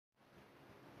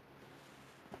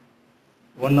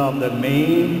One of the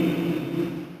main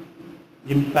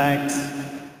impacts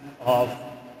of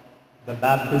the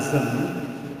baptism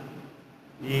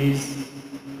is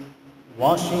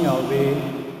washing away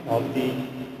of the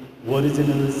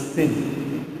original sin.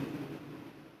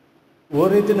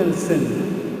 Original sin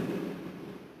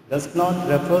does not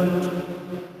refer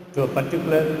to a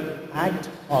particular act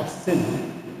of sin,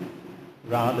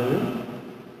 rather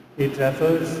it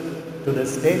refers to the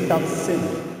state of sin.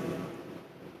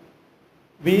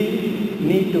 We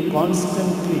need to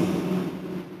constantly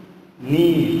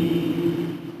need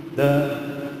the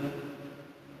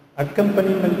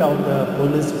accompaniment of the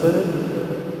Holy Spirit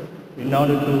in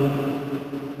order to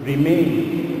remain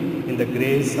in the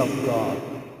grace of God.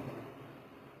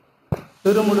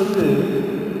 திருமுழுக்கு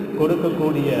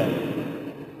கொடுக்கக்கூடிய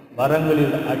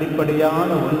வரங்களில் அடிப்படையான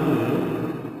ஒன்று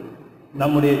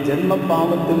நம்முடைய ஜென்ம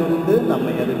பாவத்திலிருந்து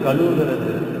நம்மை அது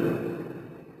கழுவுகிறது.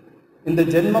 இந்த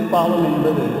ஜென்ம பாவம்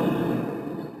என்பது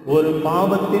ஒரு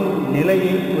பாவத்தின்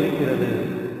நிலையை குறிக்கிறது.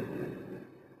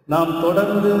 நாம்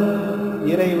தொடர்ந்து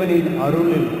இறைவனின்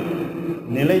அருளில்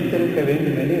நிலைத்திருக்க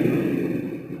வேண்டுமெனில்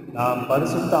நாம்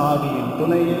பரிசுத்த ஆவியின்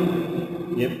துணையை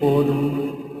எப்போதும்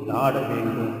நாட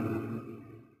வேண்டும்.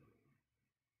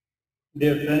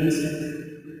 Dear friends,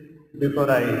 before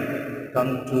I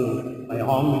come to my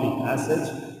homily passage,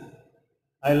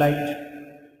 I like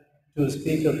to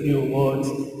speak a few words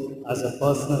as a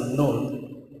personal note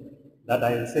that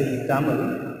I will say in Tamil,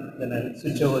 then I will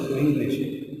switch over to English.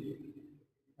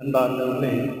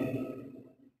 அன்பார்ந்தவர்களே,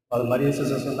 father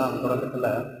மரியசஸ் சொன்னாங்க தொடக்கத்தில்,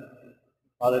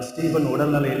 father Stephen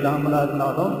உடல்நிலை இல்லாமலாக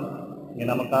இருந்தாலும் இங்கே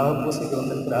நமக்காக பூசைக்கு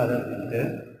வந்திருக்கிறாரு அப்படின்ட்டு.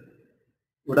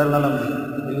 உடல்நலம்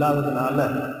இல்லாததுனால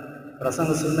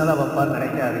பிரசங்க சின்னதாக வைப்பார்னு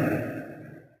நினைக்காதீங்க.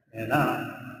 ஏன்னா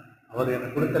அவர்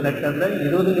எனக்கு கொடுத்த லெட்டரில்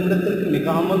 20 நிமிடத்திற்கு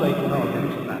மிகாமல் வைக்கணும்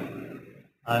அப்படின்னு சொன்னார்.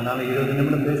 அதனால் 20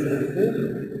 நிமிடம் பேசுகிறதுக்கு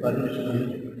பர்மிஷன்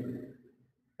உண்டு.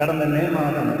 கடந்த மே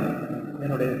மாதம்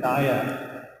என்னுடைய தாயார்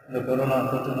இந்த கொரோனா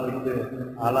தொற்று நோய்க்கு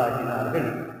ஆளாகினார்கள்.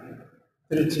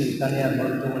 திருச்சி தனியார்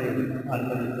மருத்துவமனையில்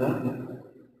அனுமதித்தோம்.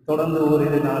 தொடர்ந்து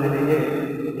ஓரிரு நாளிலேயே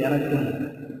எனக்கும்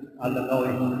அந்த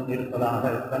நோய்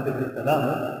இருப்பதாக கண்டுபிடித்ததால்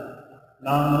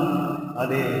நானும்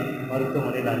அதே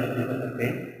மருத்துவமனையில்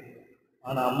அனுமதிக்கப்பட்டேன்.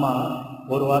 ஆனால் அம்மா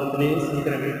ஒரு வாரத்திலேயே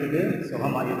சீக்கிரம் வீட்டுக்கு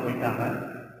சுகமாகி போயிட்டாங்க.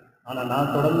 ஆனால்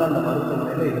நான் தொடர்ந்து அந்த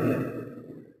மருத்துவமனையில் இருந்தேன்.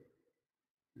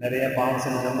 நிறைய பாவம்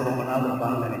செஞ்சவங்க ரொம்ப நாள்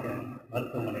இருப்பாங்கன்னு நினைக்கிறேன்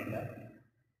மருத்துவமனையில்.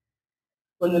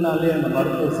 கொஞ்ச நாள்லேயே அந்த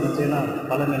மருத்துவ சிகிச்சைலாம்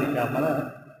பலனளிக்காமல்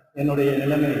என்னுடைய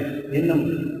நிலைமை இன்னும்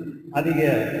அதிக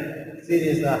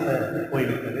சீரியஸாக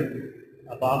போய்விட்டது.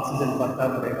 அப்போ ஆக்சிஜன்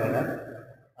பற்றாக்குறை வேலை.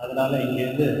 அதனால்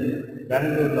இங்கேருந்து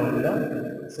பெங்களூரில் உள்ள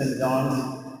சென்ட் ஜான்ஸ்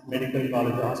மெடிக்கல்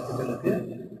காலேஜ் ஹாஸ்பிட்டலுக்கு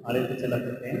அழைத்து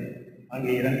செல்லப்பட்டேன்.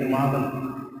 அங்கே 2 மாதம்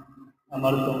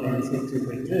மருத்துவமனையில் சிகிச்சை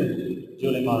பெற்று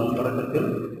ஜூலை மாதம் தொடக்கத்தில்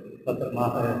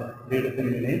பத்திரமாக வீடு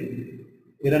திரும்பினேன்.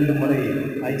 2 முறை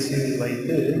ஐசியூவில்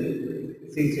வைத்து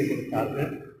சிகிச்சை கொடுத்தார்கள்.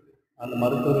 அந்த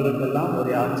மருத்துவர்களுக்கெல்லாம்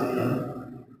ஒரே ஆச்சரியம்.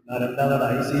 நான் 2வது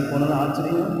ஐசியூ போனது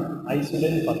ஆச்சரியம்,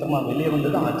 ஐசியூலேருந்து பத்திரமா வெளியே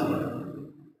வந்தது ஆச்சரியம்.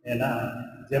 ஏன்னா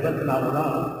ஜெபத்தினால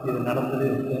தான் இது நடந்தது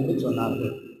என்று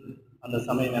சொன்னார்கள். அந்த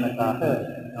சமயம் எனக்காக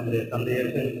நம்முடைய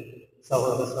தந்தையர்கள்,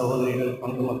 சகோதர சகோதரிகள்,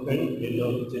 பங்கு மக்கள்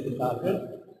எல்லோரும் ஜெபித்தார்கள்.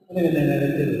 எனவே இந்த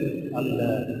நேரத்தில் அந்த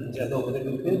ஜெப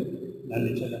உதவிக்கு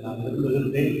நன்றி சொல்ல நான்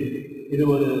விரும்புகின்றேன். இது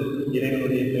ஒரு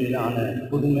இறைவனுடைய பெரிதான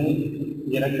புதுமை,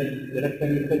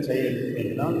 இறக்கமிக்க செயல்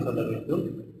என்று நான் சொல்ல வேண்டும்.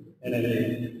 எனவே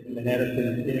இந்த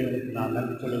நேரத்தில் இறைவனுக்கு நான்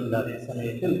நன்றி சொல்லுகின்ற அதே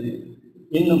சமயத்தில்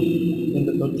இன்னும் இந்த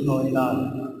தொற்று நோயினால்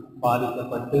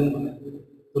பாதிக்கப்பட்டு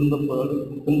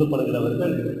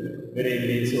துன்பப்படுகிறவர்கள்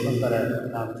விரைவிலேயே சுகம் பெற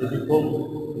நாம் ஜெபிப்போம்.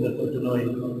 இந்த தொற்று நோய்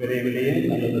விரைவிலேயே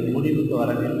நல்லது முடிவுக்கு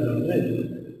வர வேண்டும் என்று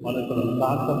மனுக்களும்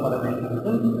காக்கப்பட வேண்டும்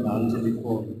என்று நாம்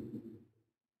ஜெபிப்போம்.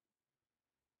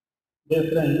 Dear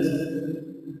friends,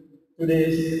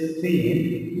 today's theme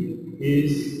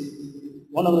is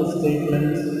one of the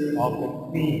statements of the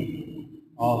creed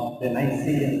of the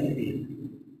Nicene Creed.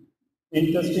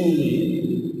 Interestingly,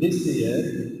 this year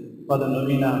for the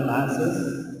Novena Masses,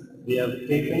 we have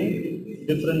taken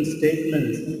different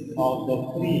statements of the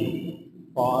creed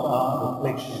for our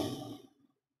reflection.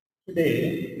 Today,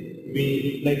 we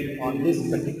reflect on this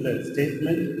particular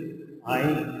statement.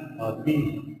 We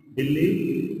believe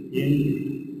in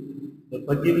the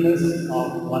forgiveness of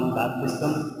one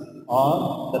baptism, or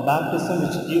the baptism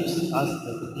which gives us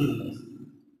the forgiveness.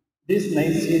 This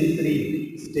Nicene Creed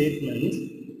statements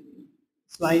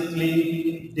slightly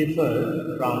differ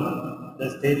from the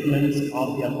statements of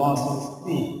the Apostles'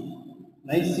 Creed.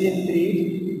 Nicene Creed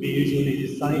we usually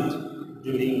recite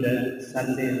during the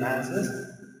Sunday Masses,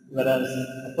 whereas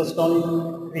Apostolic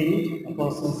Creed,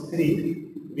 Apostles' Creed,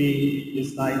 we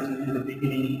recite in the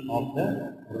beginning of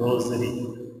the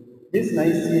Rosary. This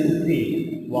Nicene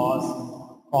Creed was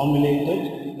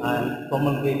formulated and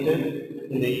promulgated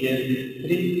in the year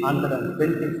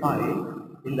 325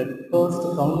 in the First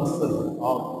Council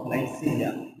of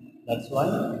Nicaea. That's why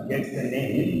it gets the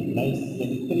name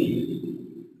Nicene Creed.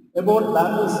 About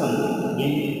baptism,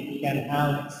 we can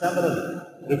have several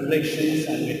reflections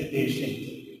and meditations.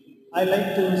 I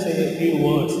like to say a few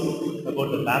words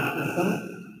about the baptism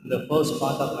in the first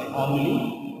part of my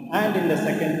homily, and in the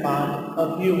second part,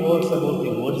 a few words about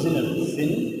the original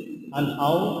sin and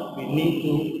how we need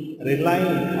to rely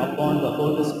upon the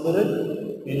Holy Spirit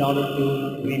in order to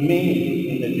remain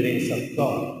in the grace of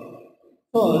God.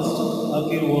 First, a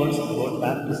few words about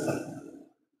baptism.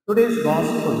 Today's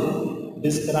Gospel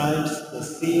describes the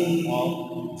scene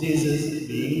of Jesus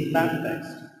being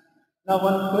baptized. Now,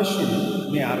 one question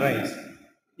may arise.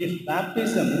 If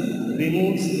baptism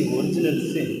removes the original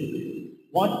sin,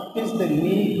 what is the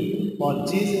need for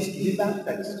Jesus to be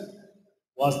baptized?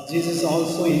 Was Jesus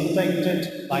also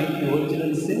infected by the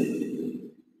original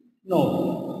sin?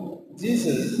 No.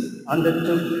 Jesus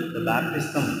undertook the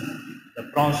baptism, the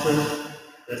process,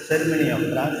 the ceremony of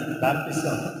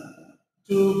baptism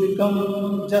to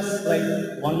become just like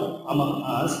one among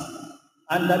us,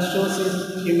 and that shows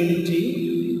his humility.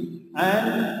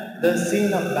 And the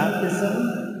scene of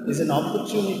baptism is an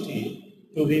opportunity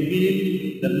to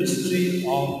reveal the mystery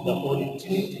of the Holy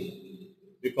Trinity,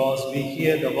 because we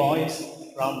hear the voice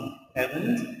from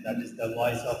heaven, that is the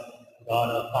voice of God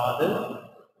our Father,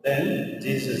 then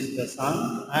Jesus the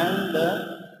Son, and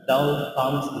the dove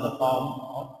comes in the form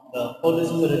of the Holy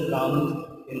Spirit comes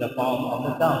in the form of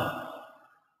the dove.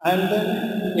 And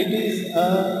then it is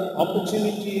an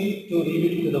opportunity to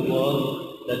reveal to the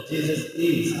world that Jesus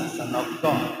is the Son of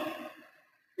God.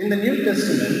 In the New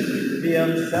Testament, we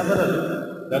have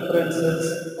several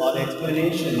references or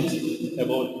explanations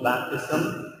about baptism.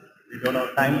 We don't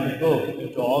have time to go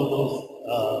into all those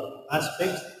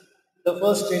aspects. The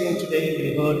first reading today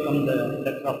we heard from the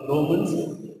letter of Romans.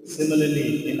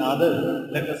 Similarly, in other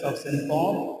letters of St.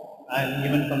 Paul and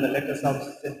even from the letters of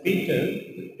St. Peter,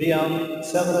 we have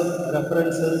several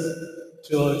references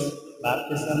towards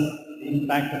baptism, the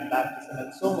impact of baptism,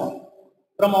 and so on.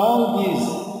 From all these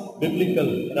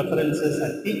biblical references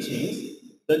and teachings,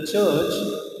 the church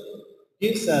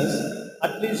gives us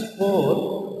at least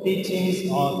four teachings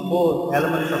or four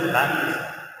elements of baptism.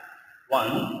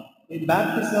 One, in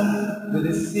baptism we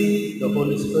receive the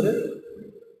Holy Spirit.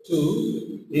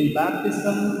 Two, in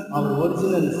baptism our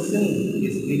original sin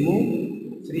is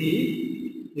removed.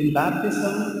 Three, in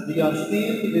baptism we are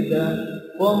sealed with the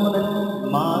permanent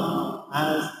mark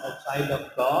as a child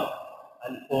of God.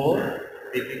 And four,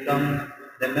 we become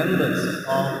the members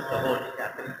of the Holy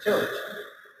Catholic Church.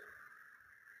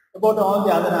 About all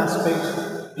the other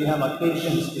aspects, we have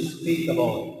occasions to speak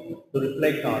about, to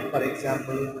reflect on. For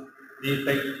example, we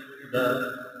take the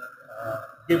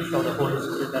gifts of the Holy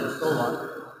Spirit and so on.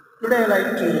 Today I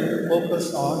like to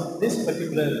focus on this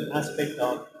particular aspect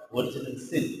of original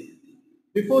sin.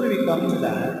 Before we come to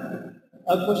that,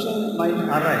 a question might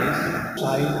arise,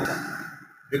 child,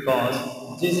 because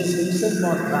Jesus himself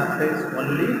was baptized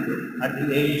only at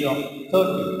the age of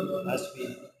 30, as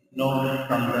we know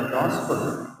from the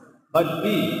Gospel. But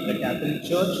we, the Catholic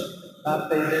Church,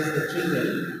 baptizes the children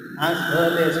as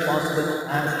early as possible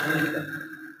as infants.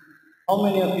 How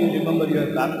many of you remember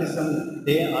your baptism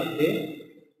day or day?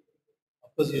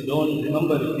 Of course, you don't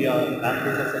remember if you are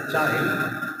baptized as a child.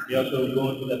 You have to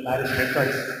go to the parish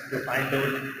records to find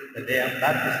out the day of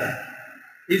baptism.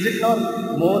 Is it not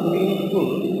more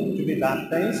meaningful to be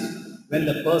baptized when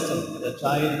the person, the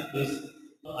child, is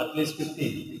at least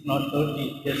 15, if not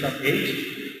 30 years of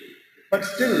age? But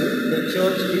still, the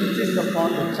church insists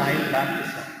upon the child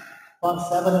baptism for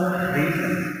several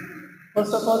reasons.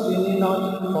 First of all, we need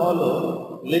not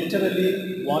follow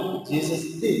literally what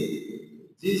Jesus did.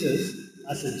 Jesus,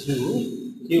 as a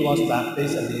Jew, he was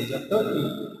baptized at the age of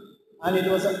 30. And it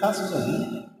was a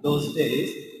custom those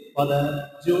days for the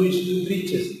Jewish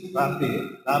preachers,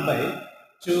 rabbi,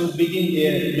 to begin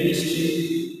their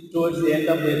ministry towards the end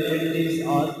of their 20s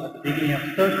or at the beginning of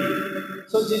 30.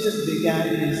 So Jesus began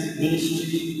his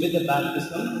ministry with the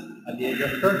baptism at the age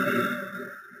of 30.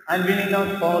 And we need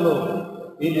not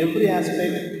follow in every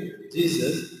aspect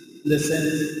Jesus, in the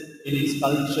sense in his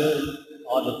culture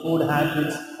or the food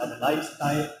habits or the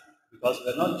lifestyle, because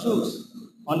we are not Jews.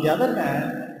 On the other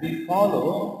hand, we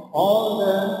follow all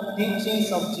the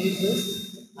teachings of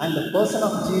Jesus and the person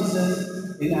of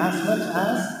Jesus in as much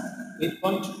as it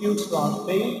contributes to our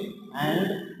faith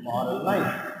and moral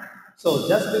life. So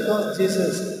just because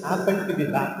Jesus happened to be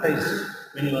baptized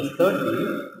when he was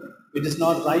 30, it is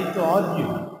not right to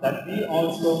argue that we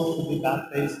also should be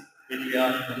baptized when we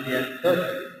are only at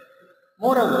 30.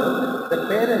 Moreover, the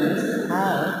parents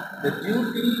have the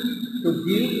duty to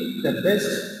give the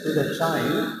best to the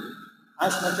child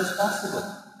as much as possible.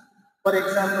 For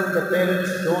example, the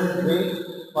parents don't wait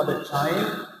for the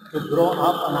child to grow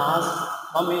up and ask,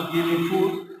 Mommy, give me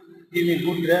food, give me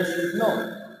good dress.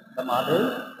 No. The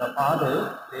mother, the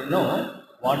father, they know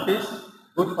what is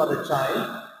good for the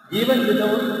child. Even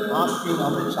without asking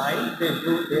of the child, they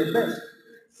do their best.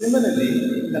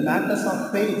 Similarly, in the matters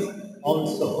of faith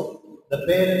also, the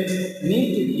parents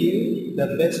need to give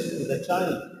the best to the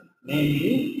child,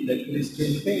 namely the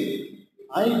Christian faith.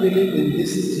 I believe in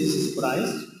this Jesus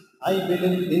Christ, I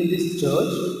believe in this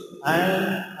church,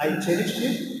 and I cherish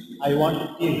it. I want to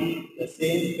give the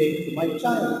same faith to my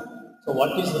child. So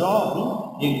what is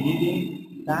wrong in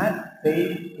giving that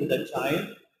faith to the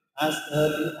child as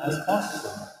early as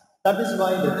possible? That is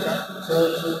why the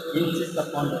church insists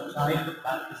upon the child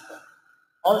baptism.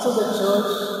 Also, the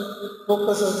church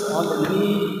focuses on the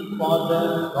need for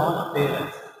the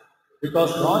godparents,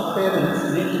 because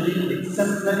godparents need to be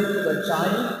exemplary to the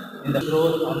child in the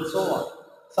growth and so on.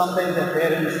 Sometimes the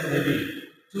parents maybe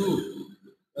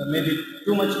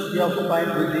too much preoccupied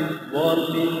with the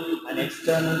worldly and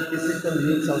external physical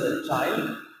needs of the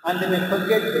child, and they may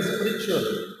forget the spiritual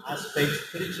aspects,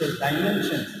 spiritual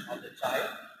dimensions of the child.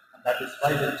 And that is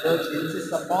why the church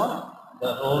insists upon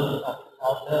the role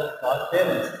of the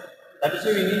godparents. That is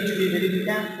why we need to be very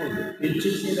careful in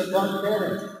choosing the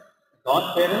godparents.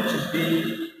 Godparents should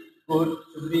be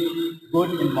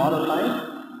good in moral life,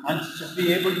 and should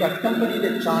be able to accompany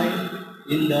the child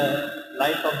in the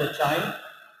life of the child.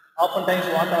 Oftentimes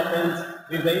what happens,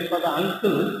 we wait for the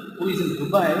uncle who is in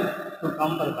Dubai to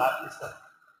come for baptism.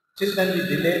 Till then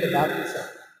we delay the baptism,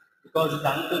 because if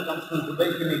the uncle comes from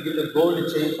Dubai, he may give the gold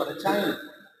chain for the child.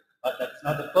 But that's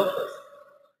not the purpose.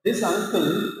 This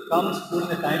uncle comes during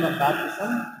the time of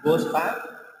baptism, goes back.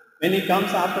 When he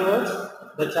comes afterwards,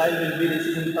 the child will be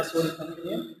receiving first Holy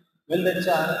Communion. When the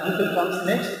uncle comes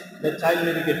next, the child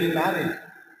may be getting married.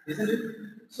 Isn't it?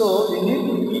 So we need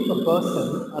to keep a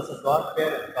person as a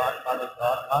godparent, godfather,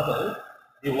 godmother,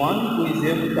 the one who is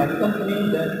able to accompany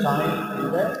the child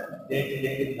in the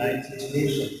day-to-day life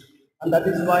situations. And that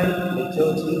is why the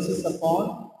church insists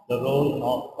upon the role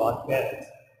of godparents.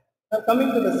 Now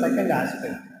coming to the second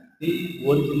aspect, the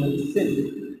original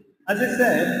sin. As I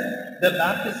said, the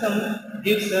baptism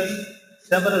gives us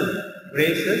several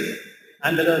graces,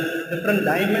 and there are different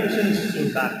dimensions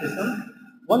to baptism.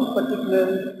 One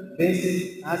particular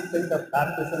basic aspect of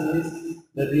baptism is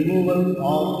the removal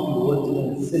of the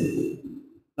original sin.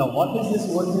 Now, what is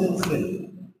this original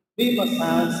sin? We must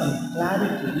have some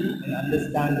clarity in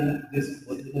understanding this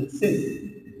original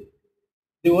sin.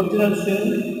 The original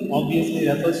sin obviously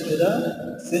refers to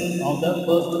the sin of the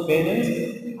first parents,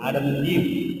 Adam and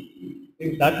Eve.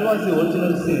 If that was the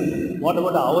original sin, what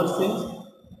about our sins?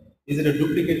 Is it a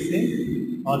duplicate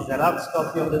sin or Xerox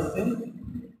copy of the sin?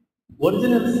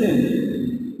 Original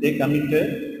sin they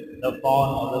committed, the born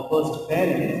of the first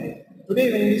parents.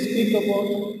 Today, when we speak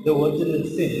about the original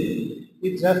sin,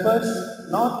 it refers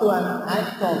not to an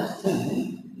act of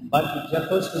sin, but it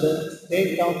refers to the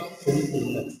state of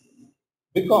sinfulness.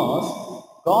 Because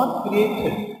God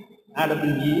created Adam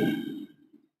and Eve,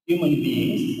 human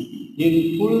beings,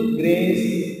 in full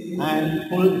grace and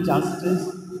full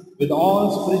justice, with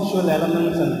all spiritual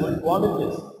elements and good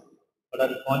qualities. But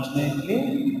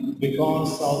unfortunately,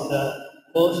 because of the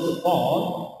first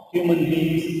fall, human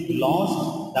beings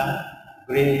lost that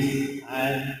grace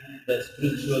and the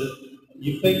spiritual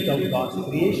effect of God's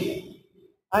creation.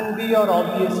 And we are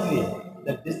obviously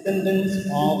the descendants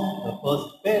of the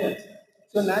first parents.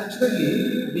 So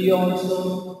naturally, we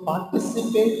also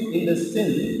participate in the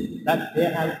sin that they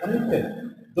have committed,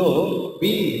 though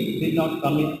we did not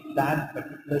commit that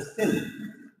particular sin.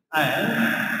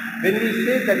 And when we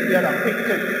say that we are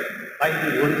affected by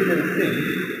the original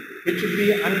sin, it should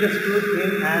be understood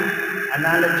in an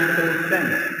analogical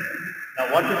sense.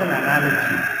 Now, what is an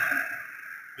analogy?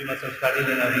 We must have studied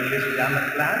in our English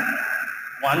grammar class.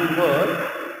 One word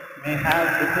may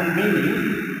have different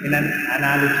meanings in an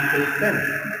analogical sense.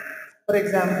 For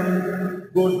example,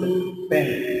 good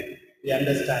pen. We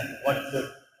understand what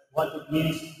it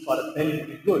means for a pen to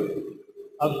be good.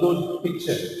 A good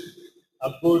picture,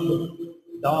 a good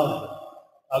dog,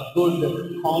 a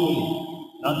good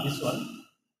homily, not this one,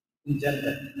 in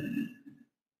general.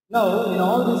 Now, in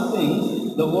all these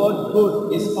things, the word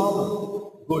good is common.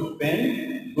 Good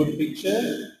pen, good picture,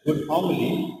 good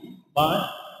homily, but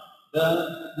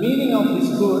the meaning of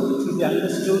this good should be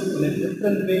understood in a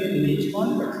different way in each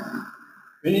context.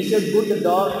 When you say good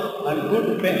dog and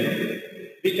good pen,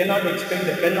 we cannot expect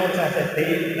the pen also has a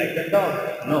tail like the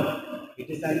dog. No, it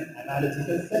is an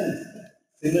analogical sense.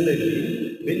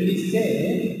 Similarly, when we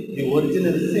say the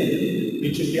original sin,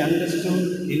 it should be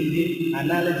understood in the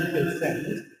analogical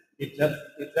sense. It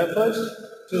refers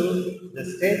to the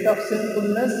state of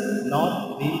sinfulness,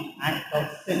 not the act of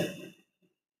sin.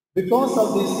 Because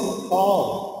of this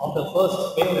fall of the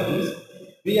first parents,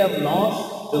 we have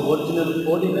lost the original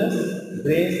holiness,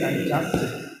 grace, and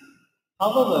justice.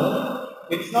 However,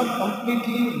 it's not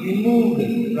completely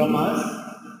removed from us.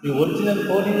 The original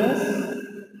holiness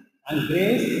and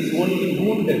grace is only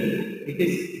wounded, it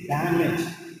is damaged,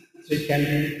 so it can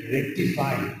be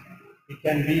rectified, it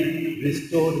can be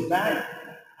restored back,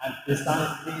 and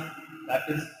precisely that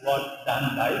is what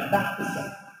done by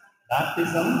baptism.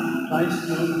 Baptism tries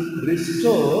to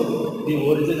restore the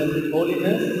original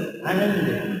holiness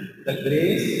and the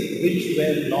grace which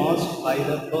were lost by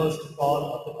the first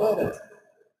fall of the parents.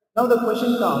 Now the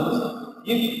question comes,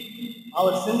 if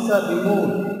our sins are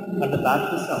removed at the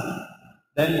baptism,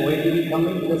 then why do we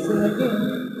commit the sin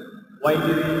again? Why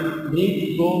do we need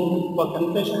to go for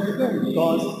confession again?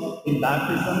 Because in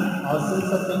baptism our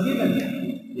sins are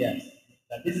forgiven. Yes,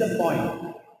 that is the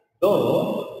point.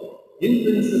 Though, in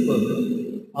principle,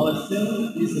 our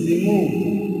sin is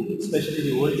removed,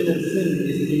 especially the original sin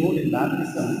is removed in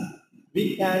baptism,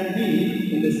 we can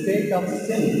be in the state of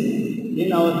sin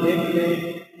in our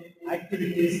day-to-day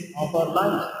activities of our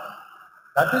life.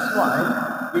 That is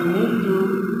why we need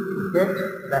to get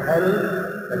the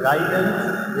help, the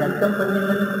guidance, the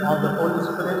accompaniment of the Holy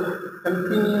Spirit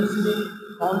continuously,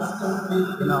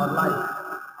 constantly in our life.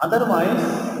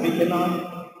 Otherwise, we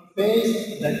cannot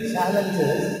face the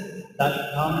challenges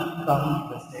that come from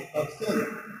the state of sin.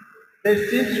 There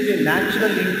seems to be a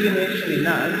natural inclination in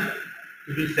us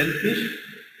to be selfish,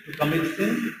 to commit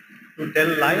sin, to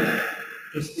tell lies,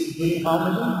 to speak doing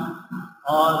harmony,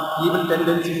 or evil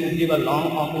tendency to give a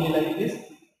long homily like this.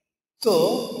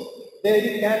 So, there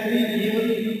can be evil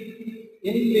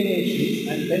inclinations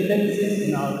and tendencies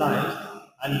in our lives,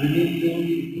 and we need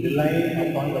to rely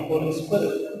upon the Holy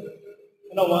Spirit.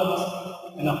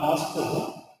 Once in a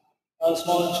hostel,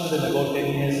 small children about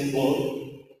 10 years old,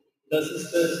 the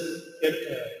sisters kept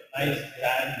a nice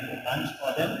grand lunch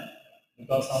for them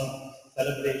because of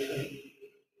celebration,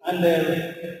 and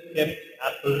they kept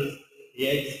apples,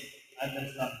 eggs, and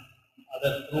then some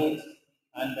other fruits,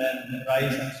 and then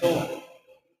rice and so on.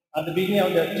 At the beginning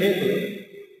of their table,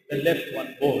 they left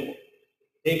one board.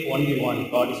 Take only one,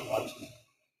 God is watching.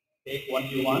 Take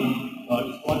only one, God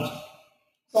is watching.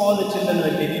 So all the children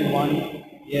were taking one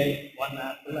egg, one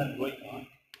apple, and going on.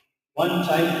 One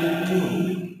child took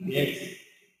two eggs,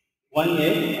 one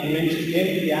egg, and when she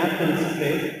came to the apples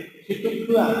plate, she took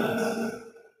two apples.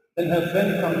 Then her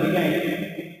friend from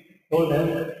behind told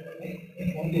her,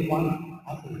 take only one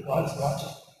apple, God is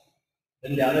watching.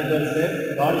 Then the other girl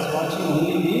said, God is watching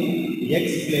only the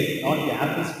eggs plate, not the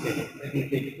apples plate. Let me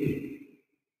take two.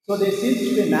 So there seems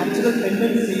to be a natural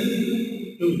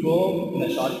tendency to go in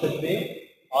a shortcut way,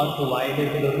 or to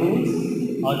violate the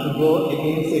rules, or to go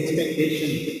against the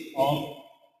expectations of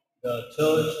the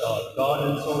church or God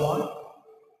and so on.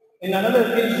 In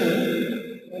another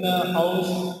occasion, in a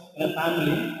house, in a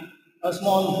family, a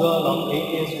small girl of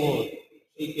 8 years old,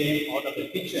 she came out of the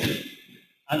kitchen,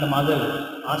 and the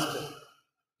mother asked her,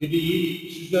 did you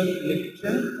eat sugar in the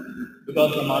kitchen?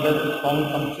 Because the mother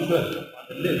found some sugar on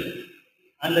the lid.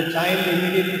 And the child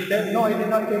immediately said, no, I did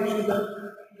not take sugar.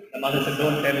 The mother said,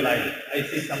 don't tell lies. I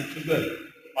see some sugar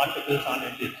particles on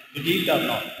your lips. Did you eat or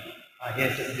not?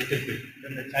 Yes, just a little bit.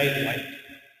 Then the child wiped.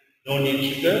 Don't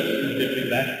eat sugar, it will be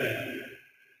bad for you.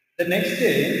 The next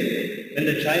day, when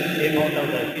the child came out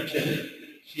of the kitchen,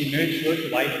 she made sure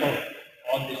to wipe out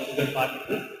all the sugar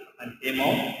particles and came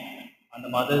out, and the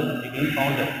mother again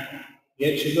found her. You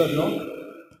ate sugar, no?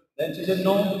 Then she said,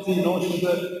 no, see, no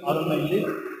sugar on my lip.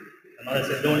 The mother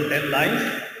said, don't tell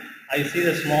lies. I see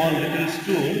the small little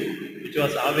stool which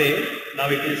was away, now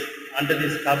it is under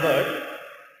this cupboard,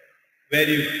 where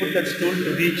you put that stool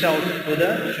to reach out to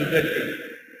the sugar thing.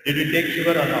 Did you take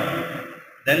sugar or not?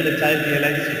 Then the child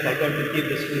realized she forgot to keep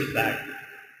the stool back.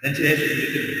 Then she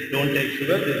said, don't take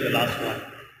sugar, this is the last one.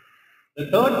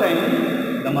 The third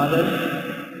time, the mother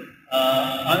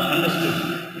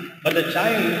understood. But the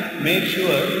child made sure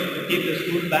to keep the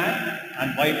stool back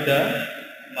and wipe the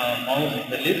mouth,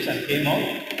 the lips, and came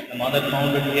out. The mother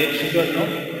found it, ate sugar, no?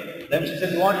 Then she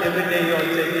said, what, every day you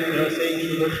are saying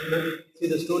sugar, sugar. See,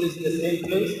 the stool is in the same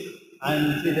place,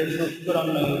 and see, there is no sugar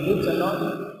on my lips and all.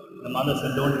 The mother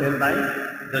said, don't tell lies.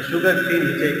 The sugar cream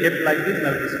which I kept like this,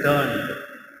 now it is turned.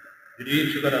 Did you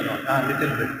eat sugar or not?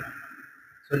 Little bit.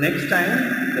 So next time,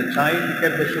 the child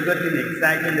kept the sugar tin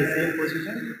exactly in the same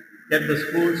position, kept the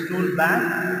stool back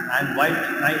and wiped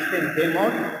nicely and came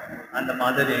out, and the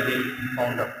mother again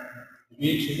found out.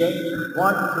 You eat sugar?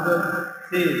 What sugar?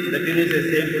 See, the tin is the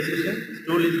same position,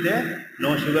 stool is there,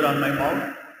 no sugar on my mouth.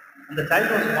 And the child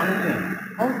was wondering,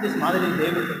 how this mother is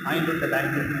able to find out that I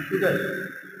am eating sugar?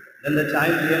 Then the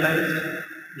child realized,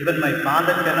 even my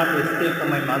father cannot escape from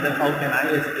my mother, how can I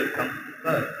escape from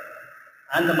her?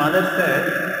 And the mother said,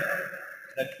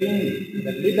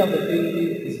 the lid of the tin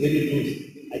is very loose.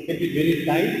 I kept it very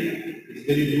tight, it's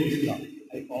very loose now.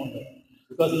 I found it.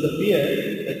 Because in the fear,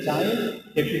 the child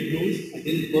kept it loose and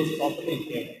didn't close properly and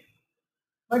came out.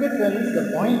 My dear friends, the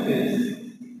point is,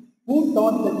 who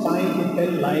taught the child to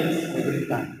tell lies every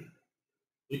time?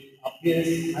 It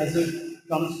appears as if it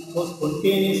comes so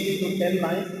spontaneously to tell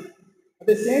lies. At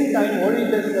the same time,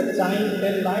 only does the child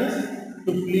tell lies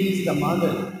to please the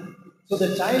mother. So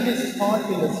the child is caught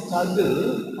in the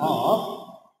struggle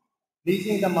of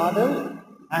pleasing the mother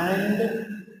and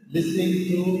listening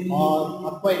to or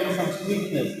acquiring some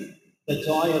sweetness, the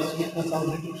joy of sweetness of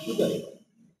little sugar.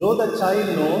 Though the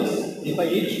child knows, if I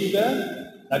eat sugar,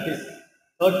 that is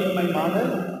hurting my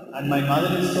mother, and my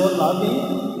mother is so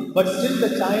loving, but still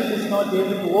the child is not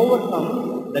able to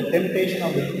overcome the temptation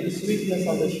of the sweetness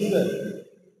of the sugar.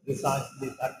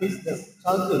 That is the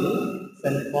struggle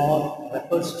St. Paul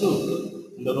refers to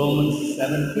in the Romans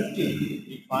 7:15.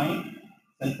 We find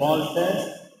St. Paul says,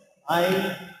 I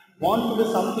want to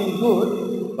do something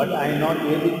good, but I am not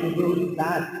able to do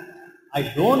that. I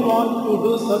don't want to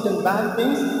do certain bad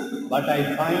things, but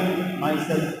I find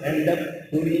myself end up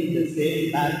doing the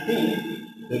same bad thing,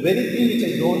 the very thing which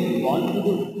I don't want to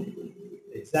do.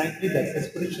 Exactly, that's a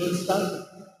spiritual struggle.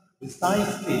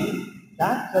 Precisely,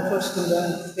 that refers to the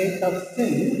state of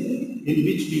sin in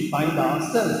which we find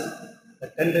ourselves. The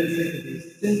tendency to be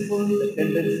sinful, the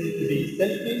tendency to be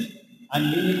selfish, and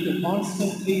we need to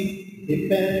constantly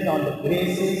depend on the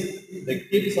graces, the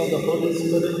gifts of the Holy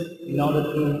Spirit in order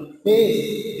to face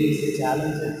these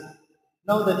challenges.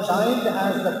 Now the child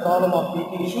has the problem of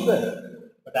eating sugar,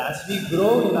 but as we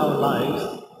grow in our lives,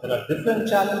 there are different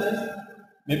challenges.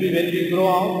 Maybe when we grow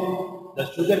out, the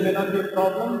sugar may not be a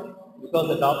problem because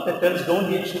the doctor tells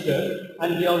don't eat sugar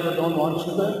and we also don't want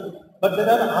sugar. But there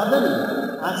are other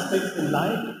aspects in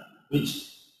life which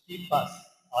keep us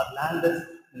or land us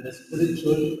in the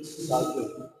spiritual struggle.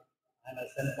 And as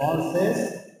St. Paul says,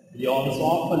 we also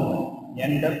often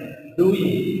end up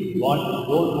doing what we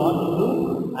don't want to do,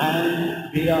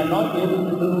 and we are not able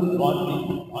to do what we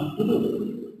want to do.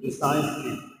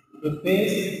 Precisely, to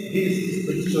face this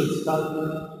spiritual struggle,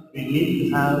 we need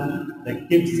to have the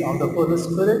gifts of the Holy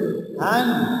Spirit, and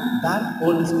that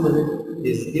Holy Spirit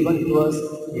is given to us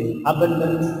in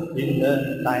abundance in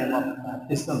the time of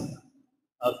baptism.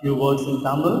 A few words in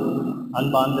Tamil.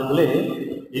 அன்பார்ந்தவர்களே,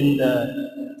 இந்த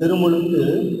திருமுழுக்கு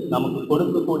நமக்கு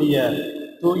கொடுக்கக்கூடிய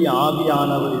தூய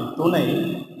ஆவியானவரின் துணை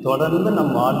தொடர்ந்து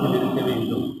நம் வாழ்வில் இருக்க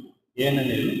வேண்டும்.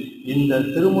 ஏனெனில் இந்த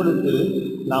திருமுழுக்கு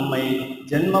நம்மை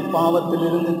ஜென்ம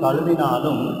பாவத்திலிருந்து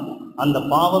கழுவினாலும் அந்த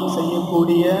பாவம்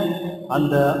செய்யக்கூடிய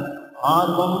அந்த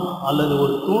ஆர்வம் அல்லது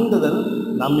ஒரு தூண்டுதல்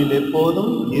நம்மில்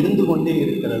எப்போதும் இருந்து கொண்டே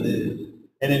இருக்கிறது.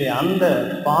 எனவே அந்த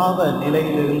பாவ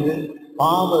நிலையிலிருந்து,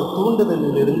 பாவ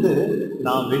தூண்டுதலிலிருந்து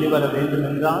நாம் வெளிவர வேண்டும்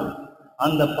என்றால்,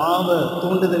 அந்த பாவ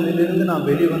தூண்டுதலிலிருந்து நாம்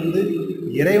வெளிவந்து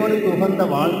இறைவனுக்கு உகந்த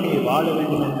வாழ்க்கையை வாழ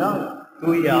வேண்டும் என்றால்,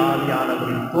 தூய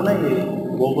ஆவியானவரின் துணையை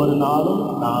ஒவ்வொரு நாளும்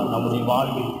நாம் நம்முடைய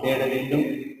வாழ்வில் தேட வேண்டும்.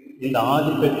 இந்த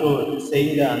ஆதி பெற்றோர்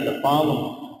செய்த அந்த பாவம்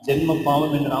ஜென்ம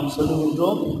பாவம் என்று நாம்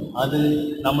சொல்லுகின்றோம். அது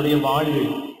நம்முடைய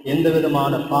வாழ்வில் எந்த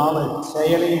விதமான பாவ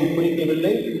செயலையும்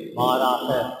குறிக்கவில்லை, மாறாக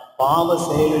பாவ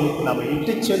செயல்களுக்கு நம்ம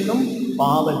இட்டு செல்லும்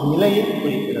பாவ நிலையை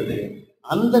குறிக்கிறது.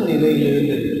 அந்த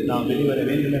நிலையிலிருந்து நாம் வெளிவர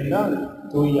வேண்டும் என்றால்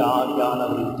தூய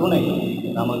ஆவியானவரின் துணை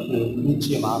நமக்கு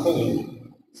நிச்சயமாக வேண்டும்.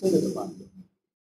 செய்து பார்க்கிறோம்.